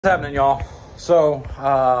What's happening, y'all? So,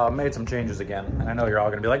 made some changes again, and I know you're all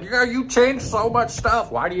gonna be like, yeah, you changed so much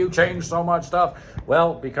stuff. Why do you change so much stuff?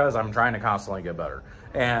 Well, because I'm trying to constantly get better,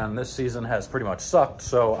 and this season has pretty much sucked,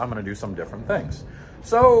 so I'm gonna do some different things.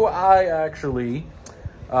 So I actually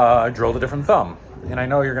drilled a different thumb, and I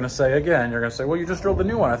know you're gonna say again, you're gonna say, well, you just drilled the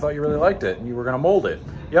new one. I thought you really liked it, and you were gonna mold it.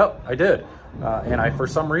 Yep, I did, and for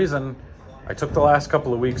some reason, I took the last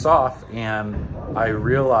couple of weeks off, and I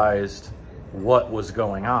realized what was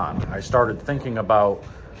going on. I started thinking about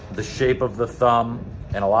the shape of the thumb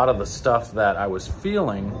and a lot of the stuff that I was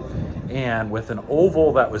feeling, and with an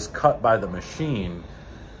oval that was cut by the machine,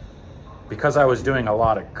 because I was doing a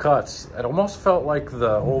lot of cuts, it almost felt like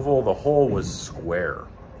the oval, the hole was square,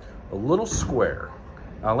 a little square.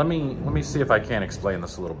 Let me see if I can explain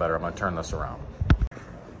this a little better. I'm gonna turn this around.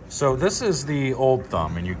 So this is the old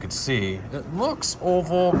thumb, and you can see it looks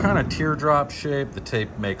oval, kind of teardrop shape. The tape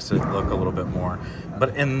makes it look a little bit more.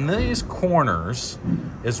 But in these corners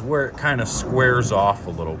is where it kind of squares off a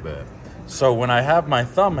little bit. So when I have my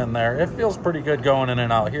thumb in there, it feels pretty good going in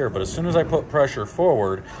and out here. But as soon as I put pressure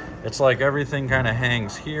forward, it's like everything kind of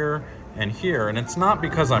hangs here and here. And it's not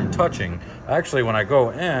because I'm touching. Actually, when I go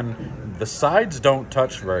in, the sides don't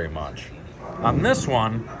touch very much. On this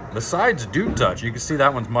one, the sides do touch. You can see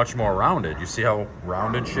that one's much more rounded. You see how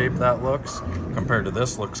rounded shape that looks compared to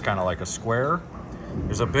this looks kind of like a square.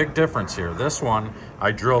 There's a big difference here. This one,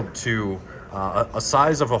 I drilled to a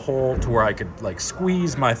size of a hole to where I could like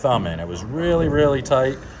squeeze my thumb in. It was really, really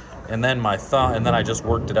tight. And then I just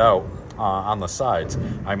worked it out on the sides.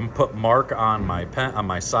 I put mark on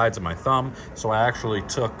my sides of my thumb. So I actually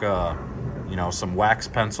took some wax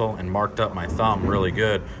pencil and marked up my thumb really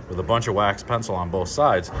good with a bunch of wax pencil on both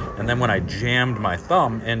sides. And then when I jammed my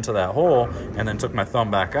thumb into that hole and then took my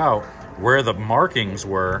thumb back out, where the markings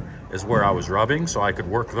were is where I was rubbing, so I could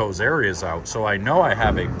work those areas out. So I know I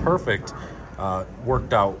have a perfect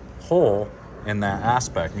worked out hole in that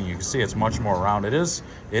aspect. I mean, you can see it's much more round. It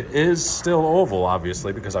is still oval,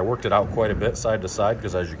 obviously, because I worked it out quite a bit side to side,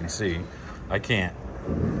 because as you can see, I can't,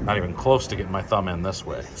 not even close to getting my thumb in this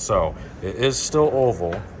way. So it is still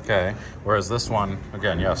oval, okay? Whereas this one,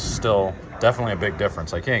 again, yes, still definitely a big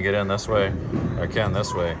difference. I can't get in this way, I can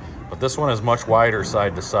this way. But this one is much wider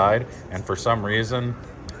side to side, and for some reason,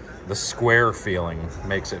 the square feeling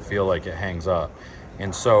makes it feel like it hangs up.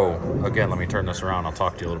 And so, again, let me turn this around. I'll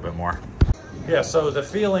talk to you a little bit more. Yeah, so the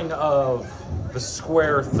feeling of the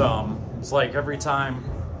square thumb, it's like every time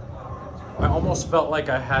I almost felt like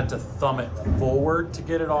I had to thumb it forward to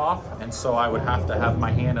get it off, and so I would have to have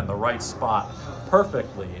my hand in the right spot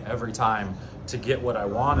perfectly every time to get what I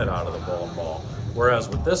wanted out of the bowling ball. Whereas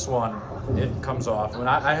with this one, it comes off. When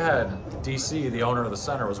I had DC, the owner of the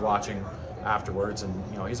center, was watching afterwards,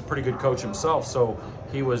 and he's a pretty good coach himself, so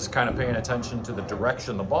he was kind of paying attention to the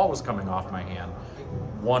direction the ball was coming off my hand,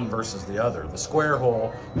 one versus the other. The square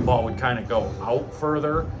hole, the ball would kind of go out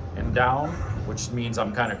further and down, which means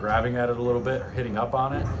I'm kind of grabbing at it a little bit or hitting up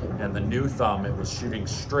on it. And the new thumb, it was shooting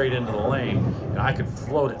straight into the lane, and I could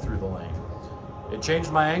float it through the lane. It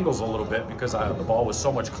changed my angles a little bit because the ball was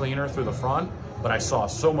so much cleaner through the front, but I saw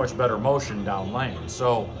so much better motion down lane.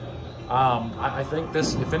 So I think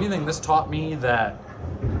this, if anything, this taught me that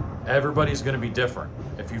everybody's going to be different.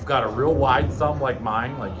 If you've got a real wide thumb like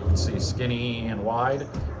mine, like you can see skinny and wide,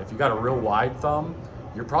 if you've got a real wide thumb,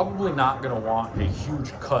 you're probably not going to want a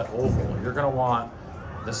huge cut oval. You're going to want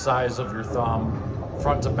the size of your thumb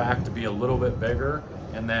front to back to be a little bit bigger,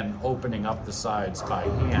 and then opening up the sides by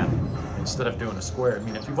hand instead of doing a square. I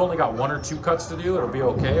mean, if you've only got one or two cuts to do, it'll be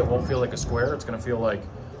okay. It won't feel like a square. It's going to feel like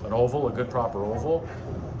an oval, a good proper oval.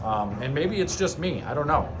 And maybe it's just me, I don't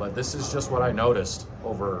know, but this is just what I noticed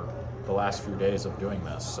over the last few days of doing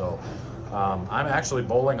this. So I'm actually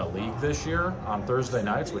bowling a league this year on Thursday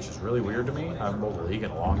nights, which is really weird to me. I haven't bowled a league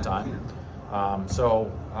in a long time.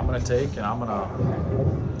 So I'm gonna take and I'm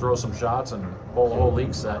gonna throw some shots and bowl a whole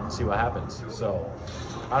league set and see what happens. So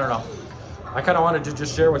I don't know. I kind of wanted to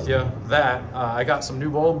just share with you that I got some new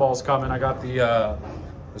bowling balls coming. I got the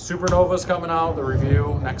Supernovas coming out, the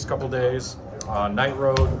review next couple days. Night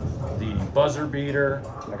Road, the buzzer beater.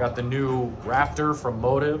 I got the new Raptor from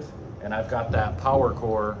Motive, and I've got that power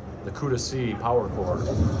core, the Kuda C power core,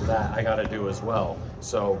 that I got to do as well.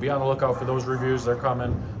 So be on the lookout for those reviews. They're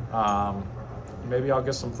coming. Maybe I'll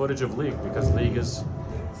get some footage of league, because league is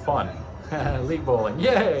fun. League bowling,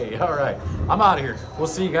 yay! All right, I'm out of here. We'll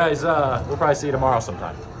see you guys. We'll probably see you tomorrow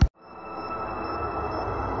sometime.